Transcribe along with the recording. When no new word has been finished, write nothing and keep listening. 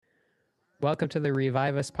Welcome to the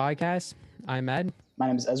Revive Us podcast. I'm Ed, My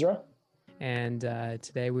name is Ezra. and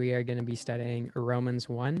today we are going to be studying Romans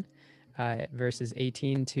 1, verses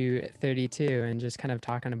 18 to 32, and just kind of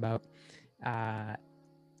talking about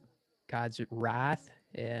God's wrath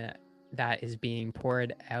that is being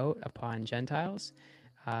poured out upon Gentiles.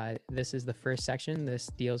 This is the first section. This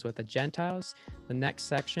deals with the Gentiles. The next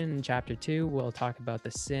section, in chapter 2, we'll talk about the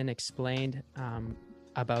sin explained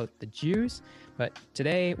about the Jews. But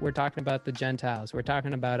today we're talking about the Gentiles. We're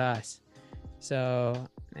talking about us. So,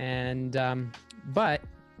 but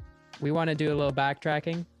we want to do a little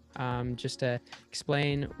backtracking just to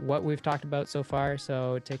explain what we've talked about so far.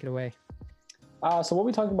 So take it away. So what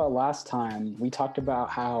we talked about last time, we talked about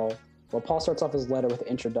how, Paul starts off his letter with an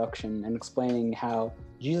introduction and explaining how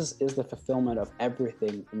Jesus is the fulfillment of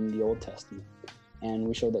everything in the Old Testament. And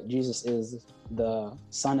we showed that Jesus is the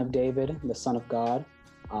son of David, the son of God,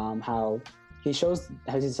 how he shows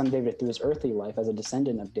how he's the son of David through his earthly life as a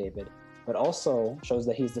descendant of David, but also shows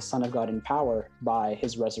that he's the son of God in power by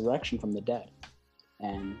his resurrection from the dead.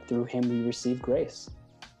 And through him we receive grace.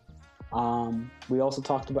 We also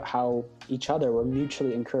talked about how we're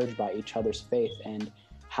mutually encouraged by each other's faith and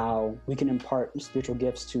how we can impart spiritual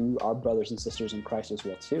gifts to our brothers and sisters in Christ as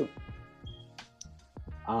well too.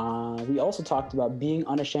 We also talked about being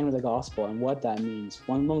unashamed of the gospel and what that means.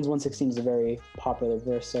 Romans 1:16 is a very popular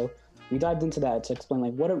verse, so we dived into that to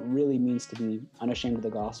explain what it really means to be unashamed of the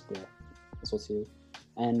gospel as well too.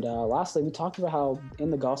 And lastly, we talked about how in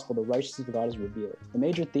the gospel, the righteousness of God is revealed. The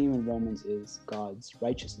major theme in Romans is God's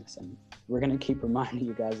righteousness. And we're going to keep reminding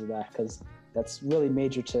you guys of that because that's really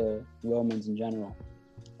major to Romans in general.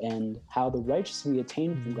 And how the righteousness we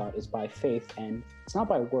attain from God is by faith, and it's not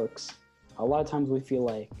by works. A lot of times we feel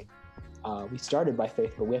like we started by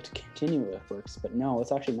faith, but we have to continue with works. But no,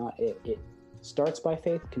 it's actually not it. It starts by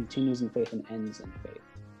faith, continues in faith, and ends in faith.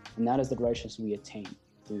 And that is the righteousness we attain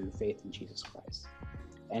through faith in Jesus Christ.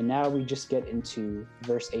 And now we just get into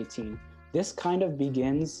verse 18. This kind of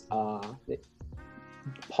begins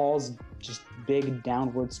Paul's just big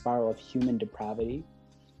downward spiral of human depravity.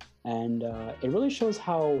 And it really shows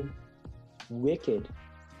how wicked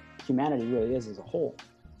humanity really is as a whole.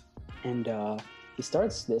 And he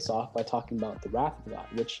starts this off by talking about the wrath of God,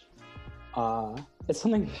 which it's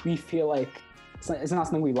something we feel like, it's not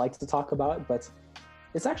something we like to talk about, but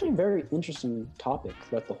it's actually a very interesting topic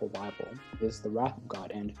throughout the whole Bible, is the wrath of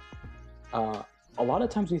God. And a lot of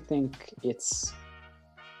times we think it's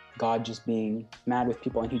God just being mad with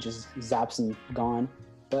people and he just zaps and gone.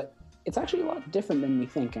 But it's actually a lot different than we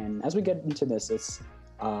think. And as we get into this,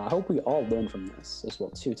 I hope we all learn from this as well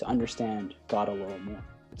too, to understand God a little more.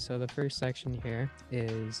 So the first section here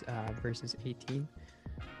is verses 18.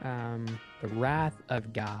 The wrath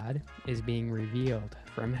of God is being revealed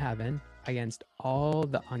from heaven against all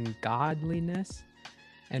the ungodliness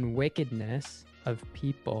and wickedness of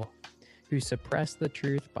people who suppress the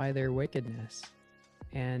truth by their wickedness.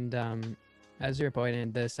 And Ezra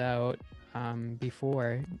pointed this out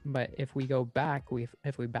before, but if we go back,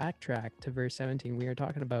 if we backtrack to verse 17, we are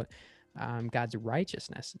talking about God's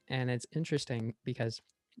righteousness. And it's interesting because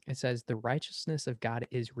it says the righteousness of God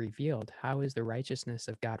is revealed. How is the righteousness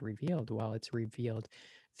of God revealed? Well, it's revealed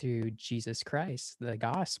through Jesus Christ, the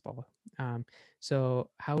gospel. So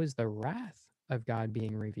how is the wrath of God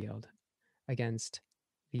being revealed against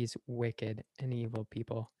these wicked and evil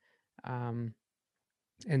people? And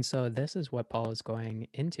so this is what Paul is going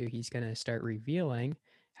into. He's going to start revealing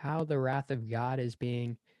how the wrath of God is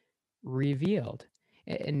being revealed.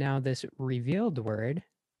 And now this revealed word,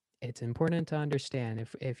 it's important to understand.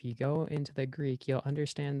 If you go into the Greek, you'll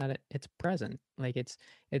understand that it's present. Like it's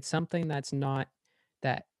something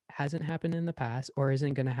that hasn't happened in the past or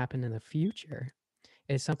isn't going to happen in the future.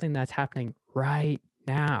 It's something that's happening right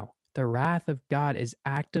now. The wrath of God is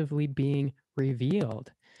actively being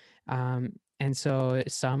revealed. And so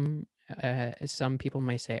some people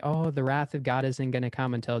may say, oh, the wrath of God isn't going to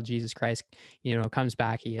come until Jesus Christ, comes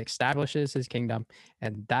back. He establishes his kingdom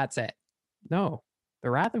and that's it. No, the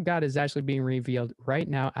wrath of God is actually being revealed right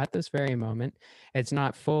now at this very moment. It's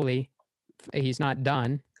not he's not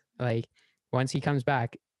done. Like once he comes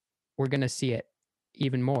back, we're going to see it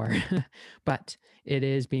even more, but it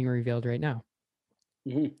is being revealed right now.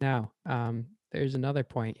 Mm-hmm. Now, there's another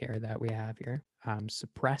point here that we have here,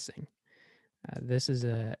 suppressing. This is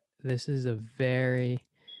a very,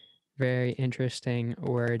 very interesting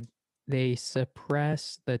word. They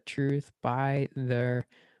suppress the truth by their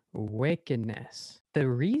wickedness. The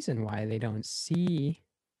reason why they don't see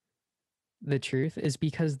the truth is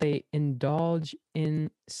because they indulge in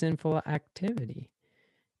sinful activity.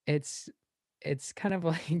 It's kind of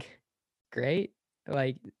like great.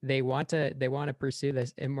 Like they want to pursue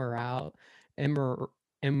this immor,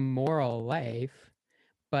 immoral life,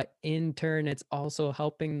 but in turn it's also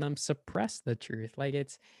helping them suppress the truth. Like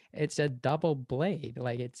it's a double blade.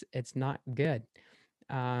 Like it's not good.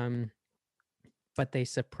 Um, but they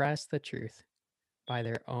suppress the truth by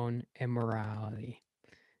their own immorality.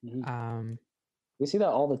 Mhm. Um, We see that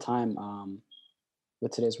all the time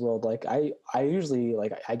with today's world. Like I usually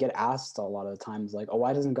like I get asked a lot of the times like, oh,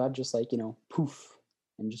 why doesn't God just like poof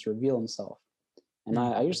and just reveal Himself? And hmm,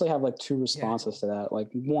 I usually have like two yeah. responses to that. Like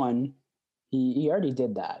one, he already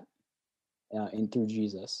did that in through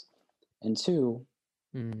Jesus, and two,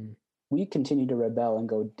 Mm, we continue to rebel and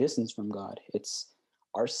go distance from God. It's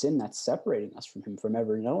our sin that's separating us from Him, from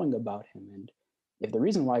ever knowing about Him. And if the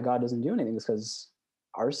reason why God doesn't do anything is because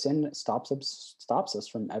our sin stops us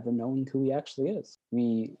from ever knowing who He actually is.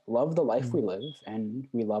 We love the life we mm, live, and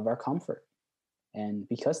we love our comfort. And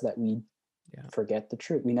because of that, we yeah. forget the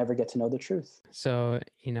truth. We never get to know the truth. So,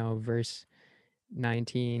 verse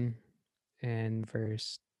 19 and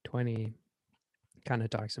verse 20 kind of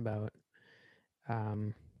talks about,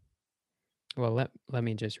 um, well, let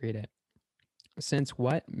me just read it. Since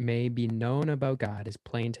what may be known about God is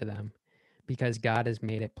plain to them, because God has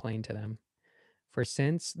made it plain to them. For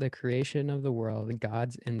since the creation of the world,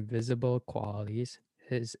 God's invisible qualities,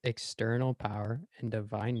 his external power and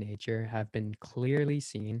divine nature have been clearly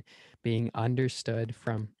seen, being understood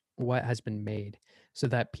from what has been made, so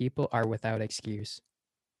that people are without excuse.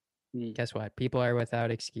 Mm. Guess what? People are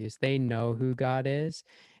without excuse. They know who God is.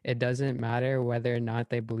 It doesn't matter whether or not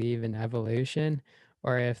they believe in evolution,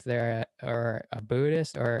 or if they're or a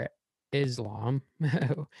Buddhist or Islam.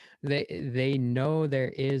 They know there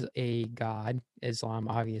is a God. Islam,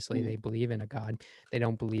 obviously, Mm. they believe in a God. They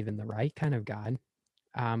don't believe in the right kind of God.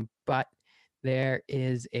 But there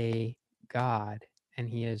is a God, and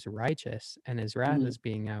he is righteous, and his wrath Mm-hmm. is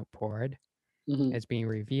being outpoured. Mm-hmm. It's being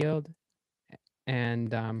revealed.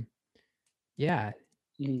 And yeah,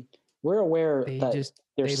 Mm-hmm. We're aware they that just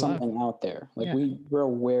there's they love. something out there. Like Yeah. we're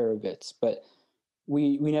aware of it, but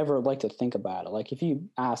we never like to think about it. Like if you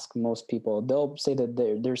ask most people, they'll say that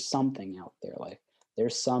there's something out there. Like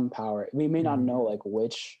there's some power. We may not Mm, know like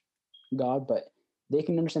which God, but they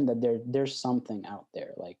can understand that there's something out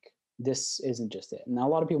there. Like this isn't just it. Now a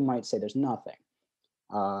lot of people might say there's nothing,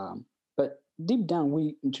 but deep down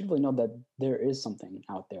we intuitively know that there is something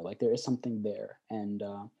out there. Like there is something there, and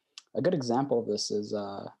a good example of this is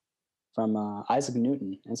from Isaac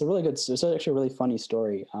Newton. And it's a really good. It's actually a really funny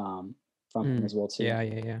story from him as well too. yeah,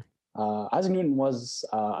 yeah, yeah. Isaac Newton was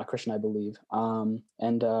a Christian, I believe,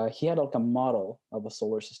 and he had like a model of a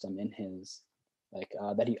solar system in his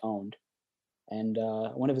that he owned. And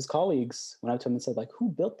one of his colleagues went up to him and said, like, "Who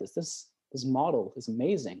built this? This model is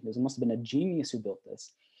amazing. There must have been a genius who built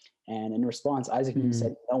this." And in response, Isaac Newton Mm,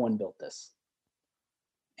 said, "No one built this."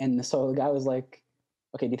 And so the guy was like,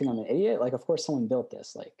 "Okay, do you think I'm an idiot? Like, of course someone built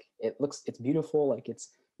this. Like, it's beautiful. Like, it's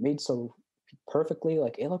made so perfectly.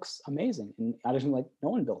 Like, it looks amazing." And I just like, "No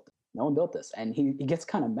one built it. No one built this." And he gets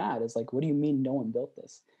kind of mad. It's like, "What do you mean no one built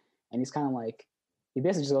this?" And he's kind of like, he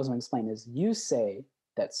basically just goes and explain is you say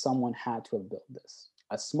that someone had to have built this,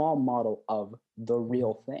 a small model of the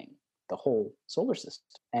real thing, the whole solar system,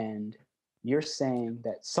 and you're saying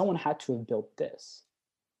that someone had to have built this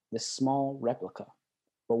small replica,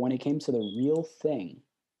 but when it came to the real thing,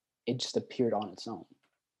 it just appeared on its own.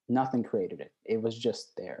 Nothing created it. It was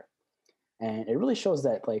just there. And it really shows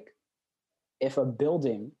that, like, if a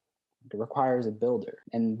building requires a builder,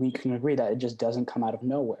 and we can agree that it just doesn't come out of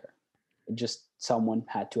nowhere, it just someone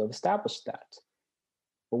had to have established that.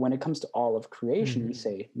 But when it comes to all of creation, we mm,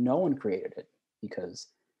 say no one created it because,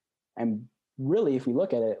 and really, if we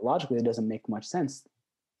look at it logically, it doesn't make much sense.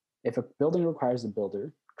 If a building requires a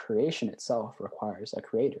builder, creation itself requires a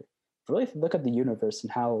creator. Really look at the universe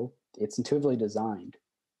and how it's intuitively designed,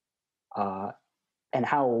 uh, and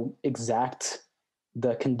how exact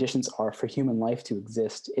the conditions are for human life to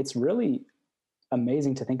exist, it's really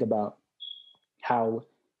amazing to think about how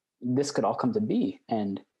this could all come to be.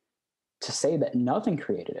 And to say that nothing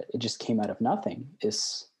created it, it just came out of nothing,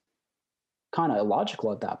 is kind of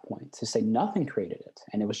illogical at that point. To say nothing created it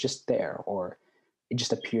and it was just there, or it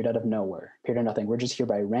just appeared out of nowhere, appeared out of nothing. We're just here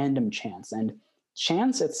by random chance. And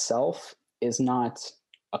chance itself is not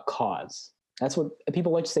a cause. That's what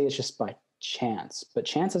people like to say, it's just by chance. But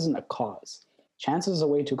chance isn't a cause. Chance is a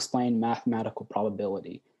way to explain mathematical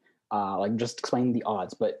probability, like just explaining the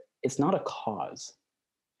odds, but it's not a cause.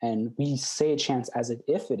 And we say chance as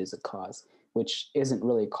if it is a cause, which isn't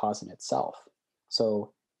really a cause in itself.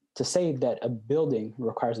 So to say that a building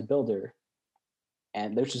requires a builder,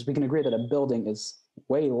 and there's just we can agree that a building is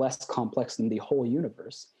way less complex than the whole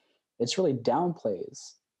universe. It's really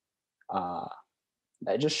downplays.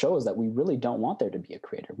 That just shows that we really don't want there to be a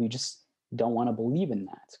creator. We just don't want to believe in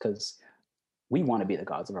that because we want to be the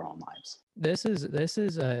gods of our own lives. This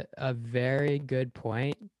is a very good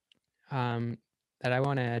point that I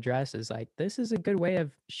want to address. Is like, this is a good way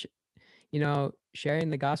of sharing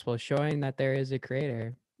the gospel, showing that there is a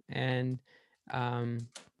creator, and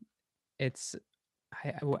it's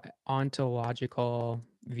ontological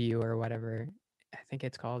view or whatever I think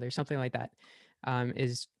it's called, or something like that,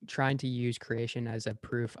 is trying to use creation as a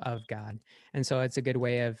proof of God. And so it's a good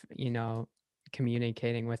way of,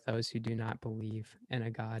 communicating with those who do not believe in a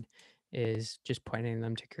God, is just pointing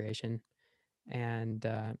them to creation. And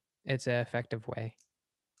it's an effective way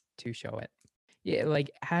to show it. Yeah, like,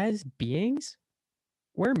 as beings,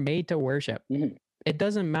 we're made to worship. Mhm. It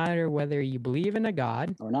doesn't matter whether you believe in a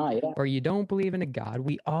God Or not, yeah. or you don't believe in a God.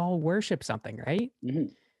 We all worship something, right?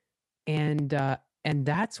 Mhm. And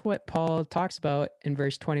that's what Paul talks about in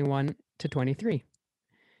verse 21 to 23.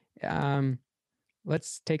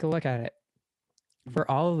 Let's take a look at it. For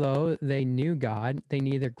although they knew God, they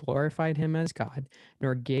neither glorified him as God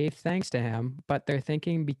nor gave thanks to him, but their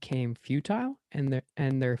thinking became futile and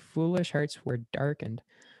their foolish hearts were darkened.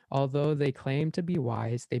 Although they claimed to be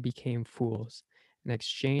wise, they became fools and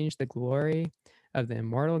exchanged the glory of the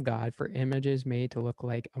immortal God for images made to look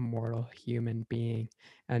like a mortal human being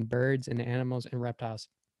and birds and animals and reptiles.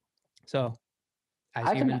 So, as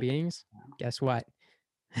I human can. beings, guess what?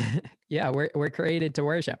 Yeah, we're created to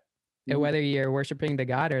worship. Mhm. Whether you're worshiping the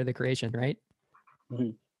God or the creation, right?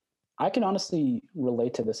 Mhm. I can honestly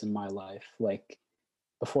relate to this in my life. Like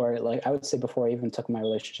before, like I would say before I even took my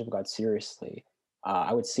relationship with God seriously,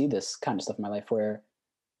 I would see this kind of stuff in my life where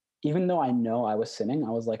even though I know I was sinning, I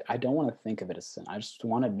was like, I don't want to think of it as sin. I just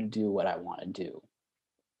want to do what I want to do.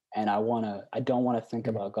 And I don't want to think Mm.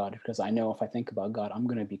 about God because I know if I think about God, I'm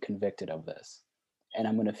going to be convicted of this and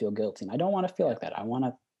I'm going to feel guilty. And I don't want to feel like that. I want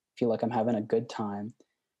to feel like I'm having a good time.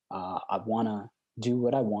 I want to do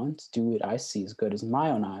what I want, do what I see as good as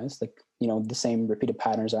my own eyes. Like, the same repeated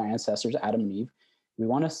patterns our ancestors, Adam and Eve. We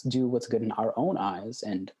want to do what's good in our own eyes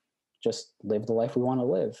and just live the life we want to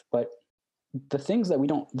live. But the thing that we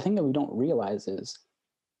don't realize is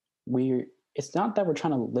it's not that we're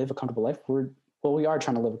trying to live a comfortable life. We are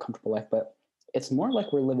trying to live a comfortable life, but it's more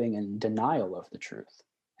like we're living in denial of the truth.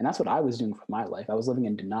 And that's what I was doing for my life. I was living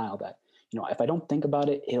in denial that, if I don't think about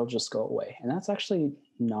it, it'll just go away. And that's actually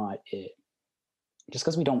not it. Just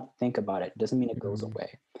because we don't think about it doesn't mean it goes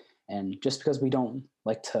away. And just because we don't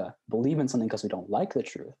like to believe in something because we don't like the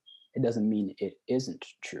truth, it doesn't mean it isn't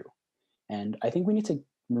true. And I think we need to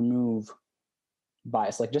remove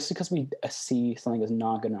bias. Like just because we see something as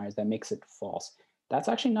not good in our eyes, that makes it false. That's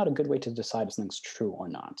actually not a good way to decide if something's true or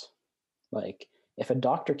not. Like if a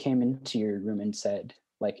doctor came into your room and said,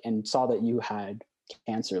 and saw that you had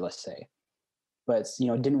cancer, let's say, but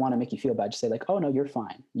didn't want to make you feel bad, just say like, oh no, you're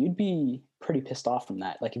fine. You'd be pretty pissed off from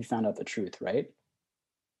that, like if you found out the truth, right?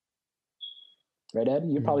 Right, Ed?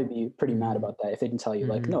 You'd probably be pretty mad about that if they didn't tell you.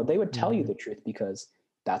 Like, no, they would tell you the truth because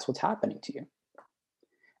that's what's happening to you.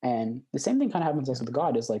 And the same thing kind of happens also with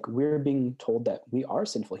God, is like we're being told that we are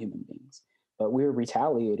sinful human beings, but we're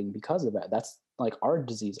retaliating because of that. That's like our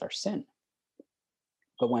disease, our sin.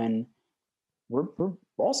 But when we're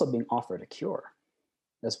also being offered a cure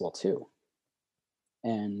as well too.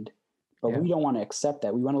 But we don't want to accept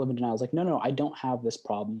that. We want to live in denial. It's like, no, I don't have this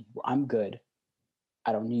problem. I'm good.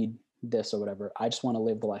 I don't need this or whatever. I just want to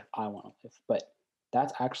live the life I want to live. But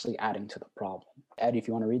that's actually adding to the problem. Eddie, if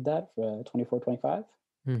you want to read that for 24, 25.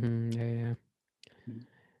 Yeah.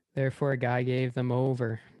 Therefore, God gave them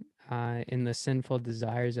over in the sinful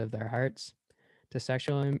desires of their hearts to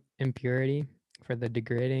sexual impurity for the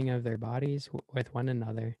degrading of their bodies with one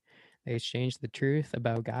another. They exchanged the truth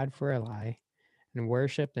about God for a lie and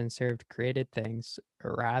worshipped and served created things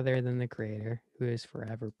rather than the Creator, who is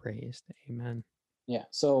forever praised. Amen. Yeah.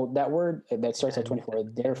 So that word that starts at 24,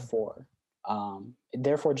 therefore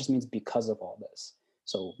just means because of all this.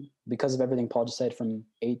 So because of everything Paul just said from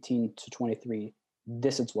 18 to 23,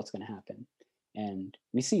 this is what's going to happen. And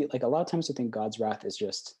we see, like, a lot of times we think God's wrath is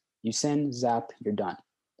just you sin, zap, you're done.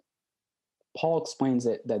 Paul explains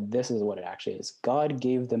it that this is what it actually is. God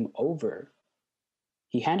gave them over.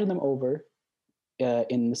 He handed them over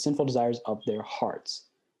in the sinful desires of their hearts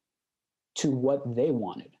to what they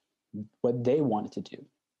wanted to do.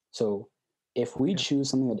 So if we choose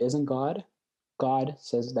something that isn't God, God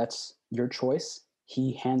says that's your choice.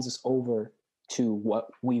 He hands us over to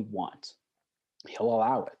what we want. He'll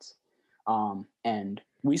allow it. And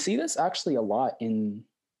we see this actually a lot in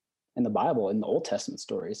the Bible, in the Old Testament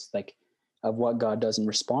stories. Like of what God does in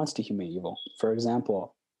response to human evil. For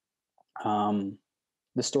example, um,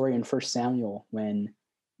 the story in First Samuel when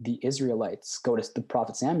the Israelites go to the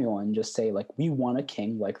prophet Samuel and just say, like, we want a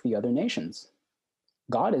king like the other nations.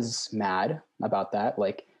 God is mad about that.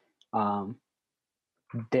 Like, um,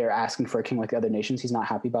 they're asking for a king like the other nations. He's not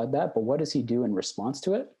happy about that. But what does he do in response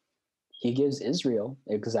to it? He gives Israel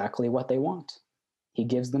exactly what they want. He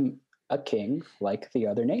gives them a king like the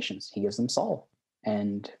other nations. He gives them Saul.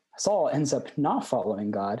 And Saul ends up not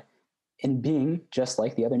following God and being just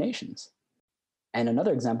like the other nations. And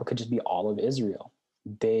another example could just be all of Israel.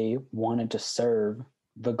 They wanted to serve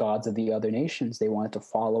the gods of the other nations. They wanted to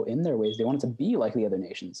follow in their ways. They wanted to be like the other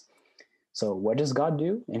nations. So what does God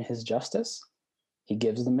do in his justice? He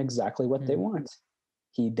gives them exactly what they want.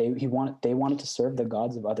 They wanted to serve the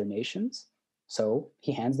gods of other nations. So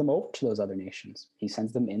he hands them over to those other nations. He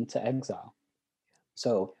sends them into exile.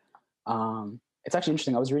 So it's actually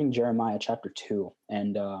interesting. I was reading Jeremiah chapter 2,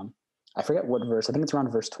 and I forget what verse. I think it's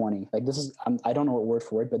around verse 20. Like this is, I don't know what word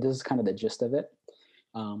for word, but this is kind of the gist of it.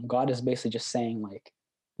 God is basically just saying, like,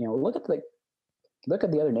 look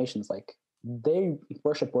at the other nations. Like they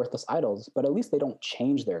worship worthless idols, but at least they don't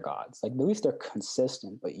change their gods. Like at least they're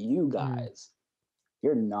consistent. But you guys,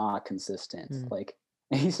 you're not consistent. Like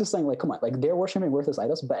he's just saying, like, come on, like they're worshiping worthless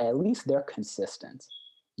idols, but at least they're consistent.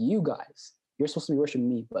 You guys, you're supposed to be worshiping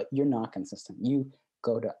me, but you're not consistent. You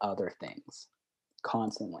go to other things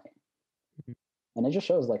constantly. And it just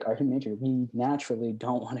shows like our human nature, we naturally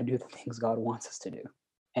don't want to do the things God wants us to do.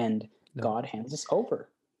 And God hands us over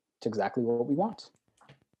to exactly what we want.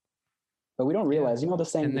 But we don't realize, the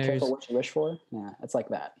saying, be careful what you wish for? Yeah, it's like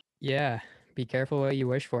that. Yeah, be careful what you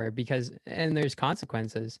wish for and there's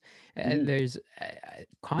consequences. There's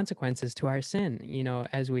consequences to our sin.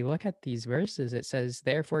 As we look at these verses, it says,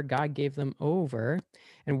 therefore God gave them over.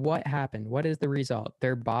 And what happened? What is the result?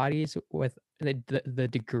 Their bodies, with the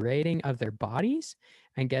degrading of their bodies.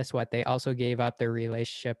 And guess what? They also gave up their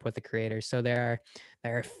relationship with the Creator. So there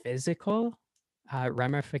are physical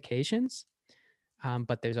ramifications,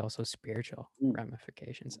 but there's also spiritual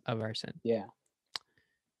ramifications of our sin. Yeah.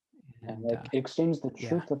 And like exchange the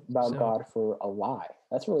truth about God for a lie.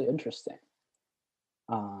 That's really interesting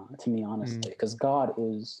to me, honestly, because God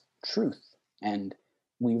is truth, and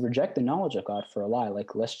we reject the knowledge of God for a lie.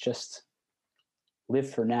 Like, let's just live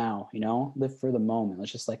for now, live for the moment.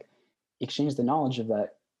 Let's just like exchange the knowledge of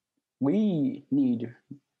that. We need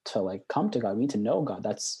to like come to God. We need to know God.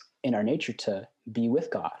 That's in our nature to be with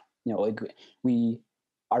God. Like we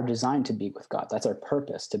are designed to be with God. That's our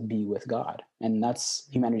purpose, to be with God. And that's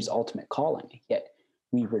humanity's ultimate calling. Yet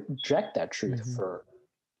we reject that truth for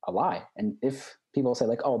a lie. And if people say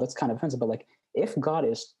like, oh, that's kind of offensive, but like if God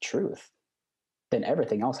is truth, then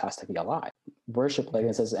everything else has to be a lie. Worship, like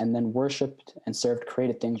it says, and then worshipped and served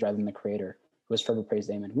created things rather than the Creator, who is forever praised.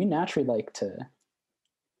 Amen. We naturally like to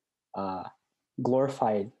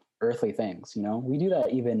glorify earthly things. We do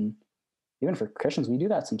that even for Christians. We do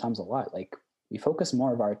that sometimes a lot. Like we focus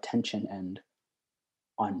more of our attention and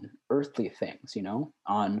on earthly things,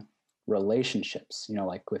 on relationships,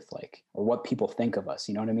 like with like, or what people think of us,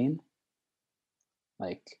 you know what I mean?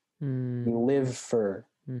 Like we live for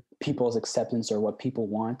people's acceptance or what people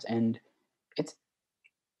want. And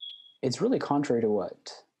it's really contrary to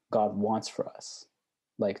what God wants for us,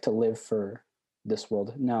 like to live for this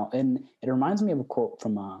world. Now, and it reminds me of a quote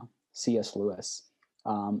from C.S. Lewis.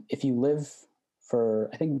 If you live for,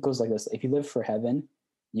 I think it goes like this: if you live for heaven,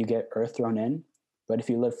 you get earth thrown in, but if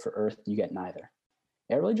you live for earth, you get neither.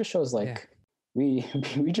 It really just shows like we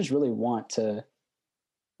just really want to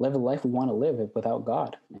live a life we want to live without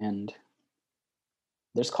God, and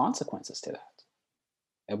there's consequences to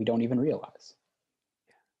that we don't even realize.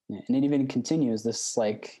 And it even continues this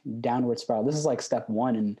like downward spiral. This is like step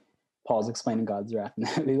 1 in Paul's explaining God's wrath.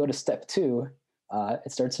 And we go to step 2.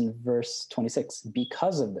 It starts in verse 26.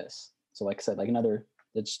 Because of this. So like I said, like another,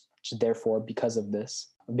 it's therefore because of this,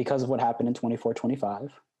 because of what happened in 24, 25,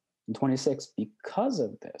 and 26, because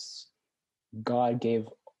of this, God gave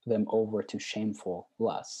them over to shameful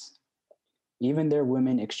lusts. Even their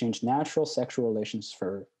women exchanged natural sexual relations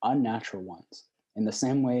for unnatural ones. In the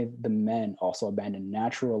same way, the men also abandoned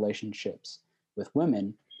natural relationships with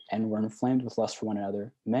women and were inflamed with lust for one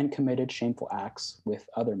another. Men committed shameful acts with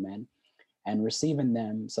other men and receive in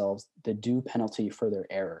themselves the due penalty for their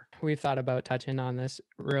error. We've thought about touching on this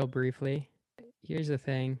real briefly. Here's the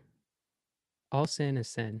thing. All sin is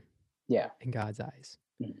sin. Yeah. In God's eyes.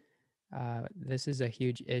 This is a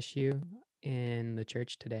huge issue in the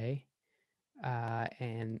church today.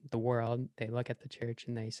 And the world, they look at the church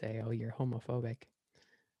and they say, oh, you're homophobic.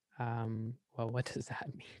 Well, what does that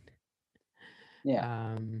mean?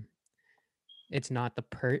 Yeah. it's not the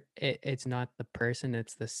person,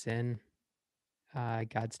 it's the sin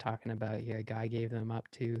God's talking about here. God gave them up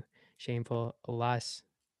to shameful lust.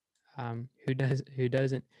 Who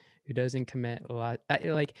doesn't commit lust?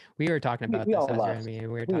 Like we were talking about We this, all Ezra and lust. me, and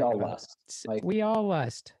we were We talking all about lust. Like we all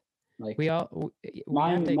lust. like We have to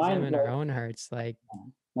mine examine our own hearts. like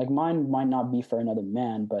mine might not be for another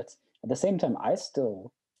man, but at the same time, I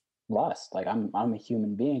still lust. Like I'm a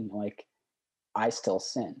human being. Like I still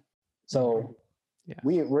sin. So Yeah.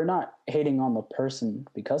 we're not hating on the person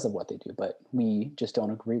because of what they do, but we just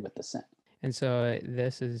don't agree with the sin. And so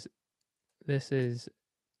this is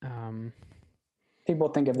um People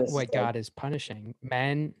think of this as what like, God is punishing.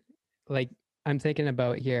 Men, like I'm thinking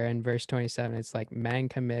about here in verse 27, it's like men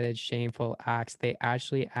committed shameful acts. They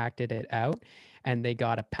actually acted it out and they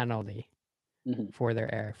got a penalty mhm, for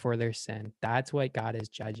their error, for their sin. That's what God is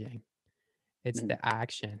judging. It's mhm, the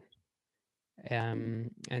action.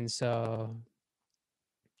 mhm, And so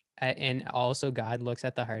and also God looks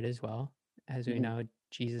at the heart as well. As we mhm, know,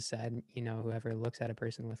 Jesus said, whoever looks at a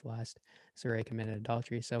person with lust has already committed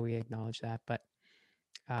adultery. So we acknowledge that. But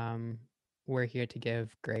um, we're here to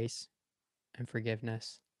give grace and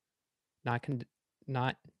forgiveness, not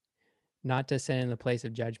not not to sit in the place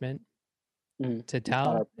of judgment, mhm. to It's not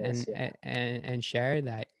tell our place. Yeah. and share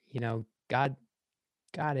that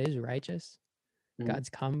God is righteous. Mhm, God's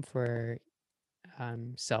come for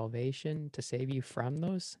salvation to save you from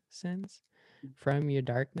those sins, from your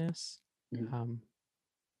darkness. mhm, Um,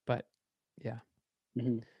 but yeah,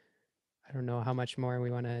 mhm. I don't know how much more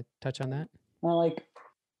we want to touch on that. Well, like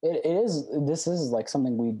it is. This is like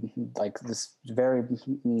something we like. This very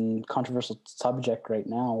controversial subject right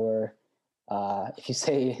now, where if you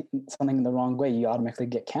say something in the wrong way, you automatically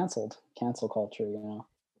get canceled. Cancel culture.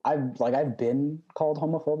 I've been called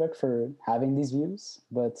homophobic for having these views,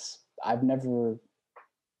 but I've never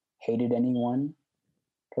hated anyone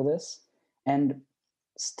for this. And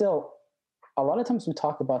still, a lot of times we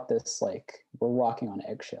talk about this like we're walking on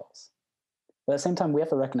eggshells. But at the same time, we have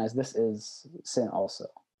to recognize this is sin also.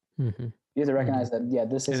 Mm-hmm. You have to Mm-hmm. recognize that, yeah,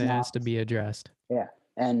 this is And it not, has to be addressed. yeah.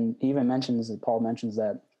 And he even mentions, Paul mentions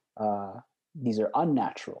that these are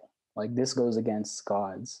unnatural. Like this goes against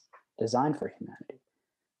God's design for humanity.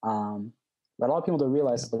 But a lot of people don't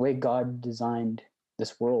realize the way God designed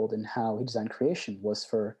this world and how he designed creation was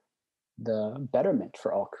for the betterment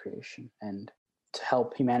for all creation and to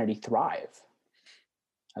help humanity thrive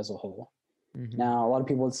as a whole. Mm-hmm. Now, a lot of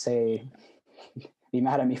people would say, be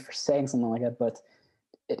mad at me for saying something like that, but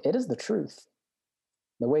it is the truth.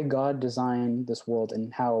 The way God designed this world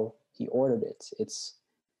and how he ordered it, it's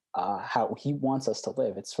how he wants us to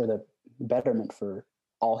live. It's for the betterment for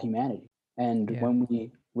all humanity. And Yeah. when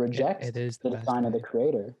we reject it is the the best design of the way.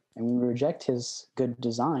 creator and we reject his good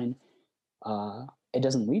design, it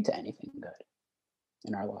doesn't lead to anything good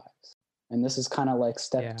in our lives. And this is kind of like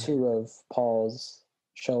step Yeah. 2 of Paul's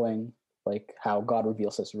showing like how God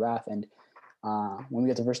reveals his wrath. And when we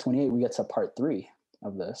get to verse 28, we get to part 3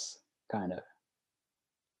 of this kind of.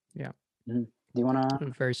 Yeah. Mm-hmm. Do you want to?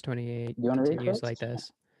 Verse 28 Do you want to read continues first? like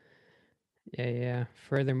this. Yeah.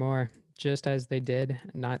 Furthermore, just as they did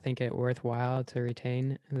not think it worthwhile to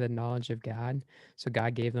retain the knowledge of God, so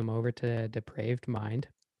God gave them over to a depraved mind,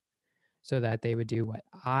 so that they would do what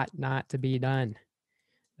ought not to be done.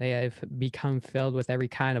 They have become filled with every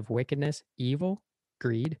kind of wickedness, evil,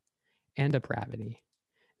 greed, and depravity.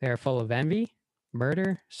 They are full of envy,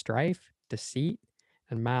 murder, strife, deceit,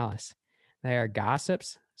 and malice. They are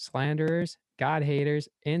gossips, slanderers, God haters,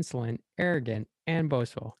 insolent, arrogant, and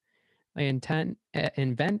boastful. They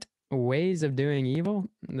invent ways of doing evil.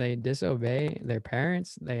 They disobey their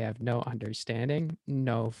parents. They have no understanding,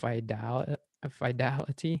 no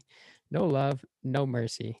fidelity, no love, no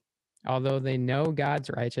mercy. Although they know God's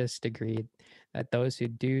righteous decree that those who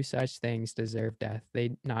do such things deserve death,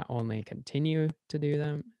 they not only continue to do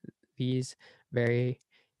them, these very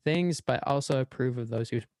things, but also approve of those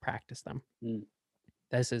who practice them. Mm.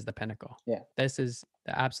 This is the pinnacle. Yeah. This is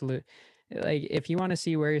the absolute, like, if you want to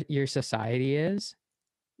see where your society is,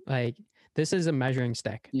 like, this is a measuring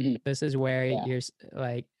stick. Mm-hmm. This is where Yeah. you're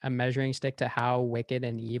like a measuring stick to how wicked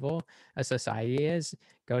and evil a society is.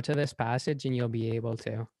 Go to this passage and you'll be able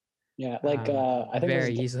to Yeah. Like I think very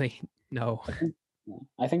it was. easily know.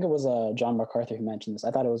 I think it was John MacArthur who mentioned this.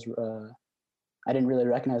 I thought it was. I didn't really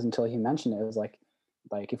recognize until he mentioned it. It was like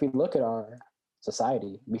if we look at our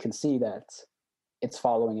society, we can see that it's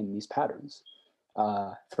following in these patterns.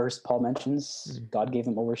 First, Paul mentions God gave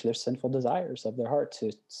them over to their sinful desires of their heart,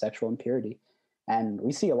 to sexual impurity, and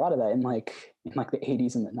we see a lot of that in like the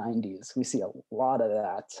 80s and the 90s. We see a lot of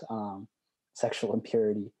that sexual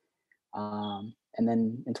impurity, And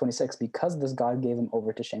then in 26, because this God gave them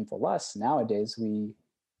over to shameful lusts, nowadays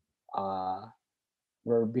uh,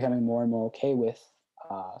 we're becoming more and more okay with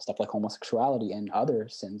stuff like homosexuality and other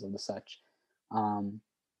sins of the such. Um,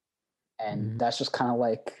 and that's just kind of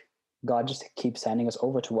like God just keeps sending us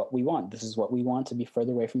over to what we want. This is what we want, to be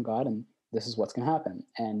further away from God, and this is what's going to happen.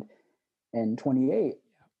 And in 28,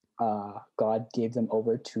 God gave them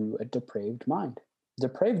over to a depraved mind.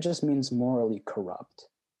 Depraved just means morally corrupt.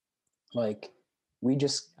 Like, we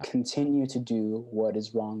just continue to do what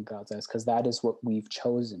is wrong in God's eyes because that is what we've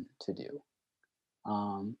chosen to do.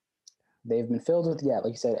 They've been filled with,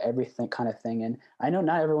 like you said, everything kind of thing. And I know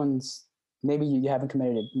not everyone's, maybe you haven't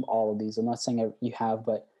committed all of these. I'm not saying you have,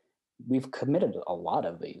 but we've committed a lot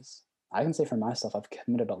of these. I can say for myself, I've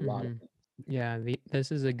committed a lot of these. Yeah,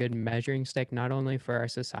 this is a good measuring stick, not only for our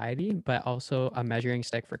society, but also a measuring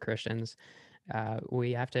stick for Christians.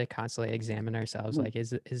 We have to constantly examine ourselves. Like,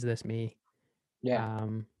 is this me? Yeah.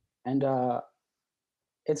 And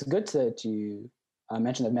it's good to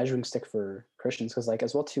mention the measuring stick for Christians, because like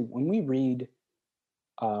as well too, when we read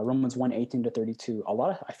Romans 1:18-32,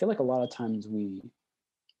 I feel like a lot of times we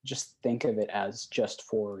just think of it as just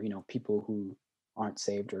for, people who aren't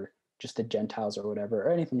saved, or just the Gentiles or whatever, or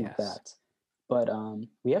anything like that. But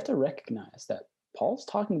we have to recognize that Paul's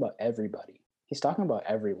talking about everybody. He's talking about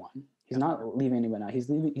everyone. He's not leaving anyone out.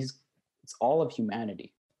 It's all of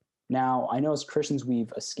humanity. Now, I know as Christians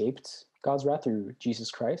we've escaped God's wrath through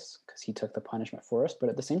Jesus Christ because he took the punishment for us. But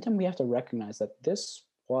at the same time, we have to recognize that this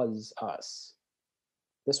was us.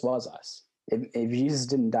 This was us. If Jesus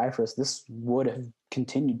didn't die for us, this would have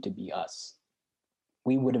continued to be us.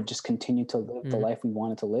 We would have just continued to live the life we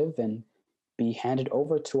wanted to live and be handed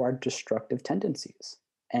over to our destructive tendencies.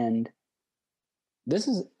 And this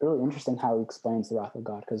is really interesting how he explains the wrath of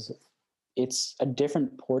God, because it's a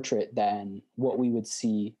different portrait than what we would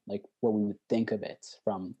see, like what we would think of it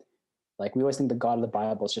from. Like, we always think the God of the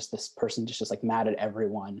Bible is just this person just like mad at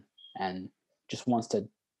everyone and just wants to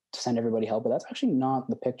send everybody hell. But that's actually not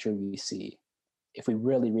the picture we see if we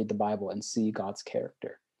really read the Bible and see God's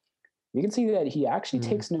character. We can see that he actually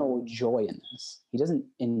takes no joy in this. He doesn't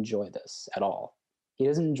enjoy this at all. He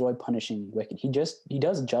doesn't enjoy punishing wicked. He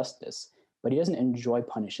does justice, but he doesn't enjoy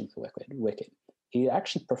punishing the wicked. He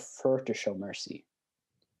actually prefer to show mercy.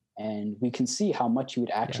 And we can see how much he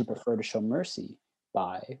would actually prefer to show mercy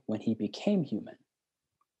by when he became human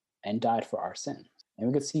and died for our sins. And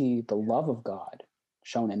we could see the love of God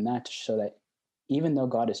shown in that, to show that even though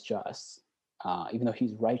God is just, even though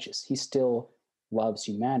he's righteous, he still loves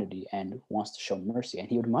humanity and wants to show mercy. And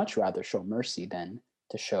he would much rather show mercy than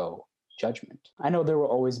to show judgment. I know there will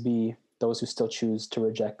always be those who still choose to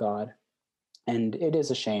reject God. And it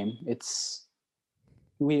is a shame.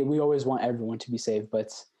 We always want everyone to be saved,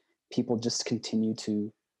 but people just continue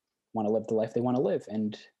to want to live the life they want to live.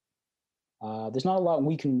 And there's not a lot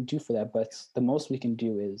we can do for that, but the most we can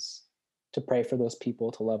do is to pray for those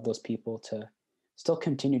people, to love those people, to still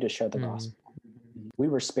continue to share the gospel. We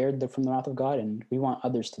were spared from the wrath of God, and we want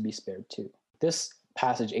others to be spared too. This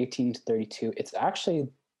passage 18-32, it's actually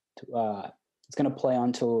it's going to play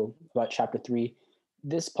on to about chapter 3.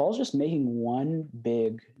 This Paul's just making one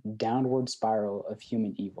big downward spiral of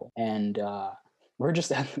human evil, and we're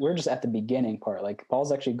just at the beginning part. Like,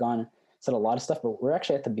 Paul's actually said a lot of stuff, but we're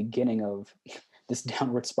actually at the beginning of this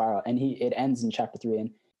downward spiral, and it ends in chapter 3.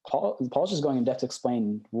 And Paul's just going in depth to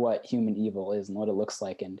explain what human evil is and what it looks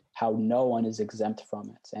like, and how no one is exempt from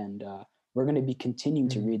it. And we're going to be continuing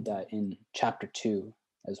to read that in chapter 2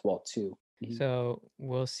 as well too. So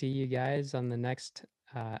we'll see you guys on the next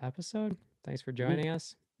episode. Thanks for joining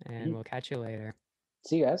us, and we'll catch you later.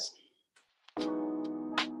 See you guys.